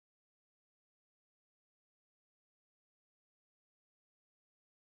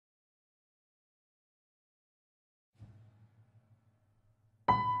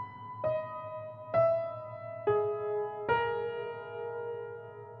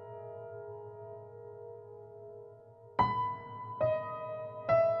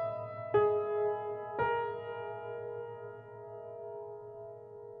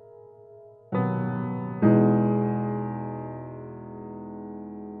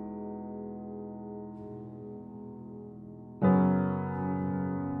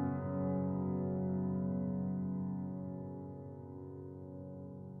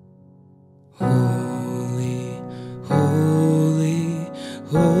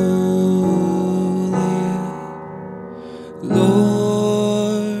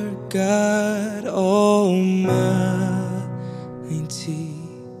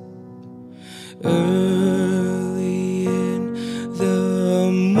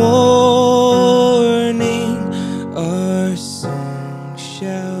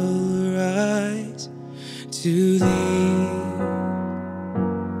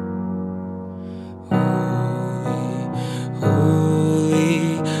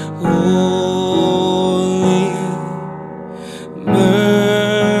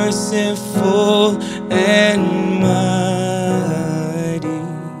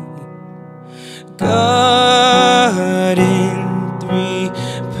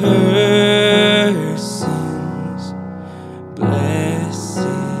persons, blessed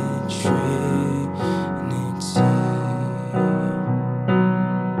Trinity.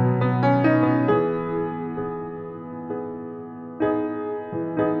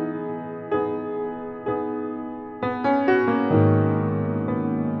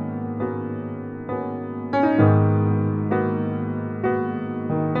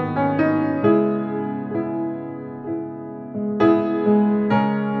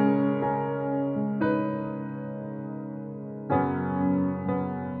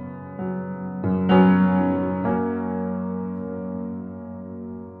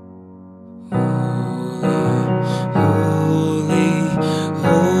 Holy,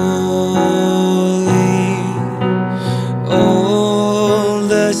 holy, all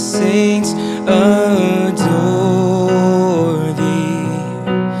the saints adore thee,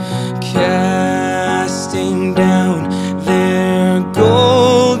 casting down their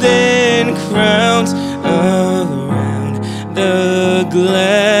golden crowns around the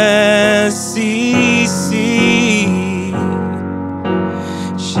glassy sea.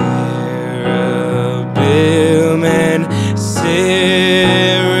 Cherubim and seraphim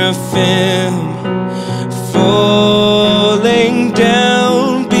falling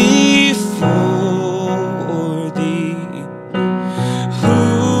down before thee,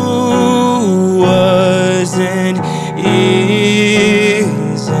 who was and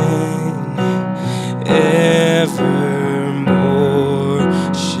is and evermore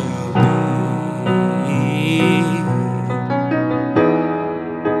shall be.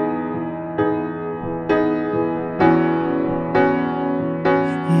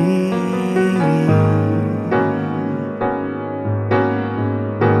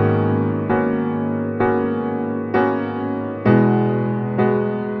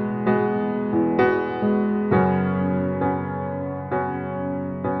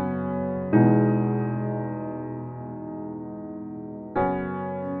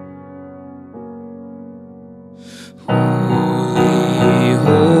 Holy,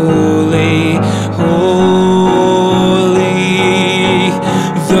 holy, holy,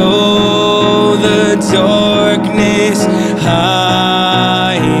 though the darkness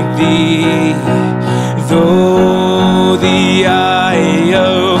hide thee, though the eye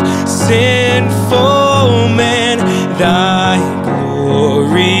of sinful man thy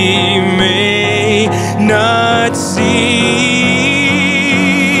glory may not see,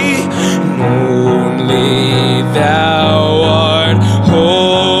 only thou art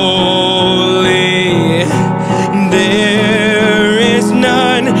holy, there is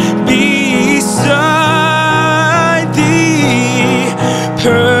none beside thee,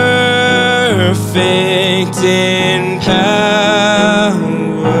 perfect in power,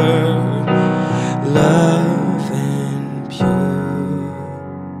 love and purity.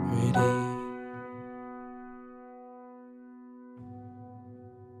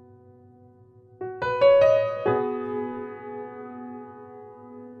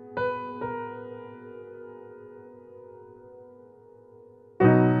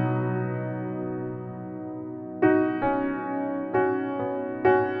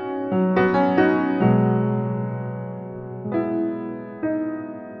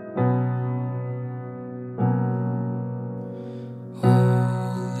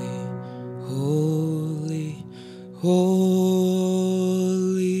 Holy, holy,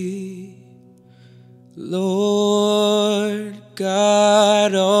 Lord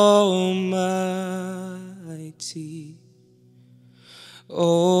God Almighty,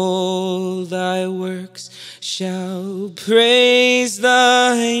 all thy works shall praise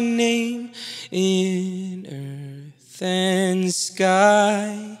thy name in earth and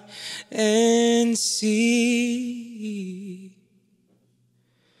sky and sea.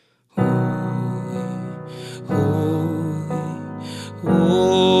 Holy,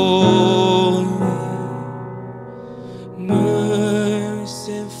 holy,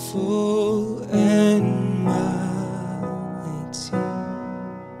 merciful and mighty,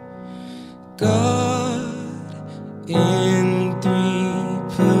 God in three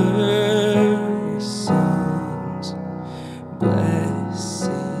persons,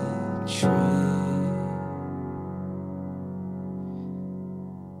 blessed Trinity.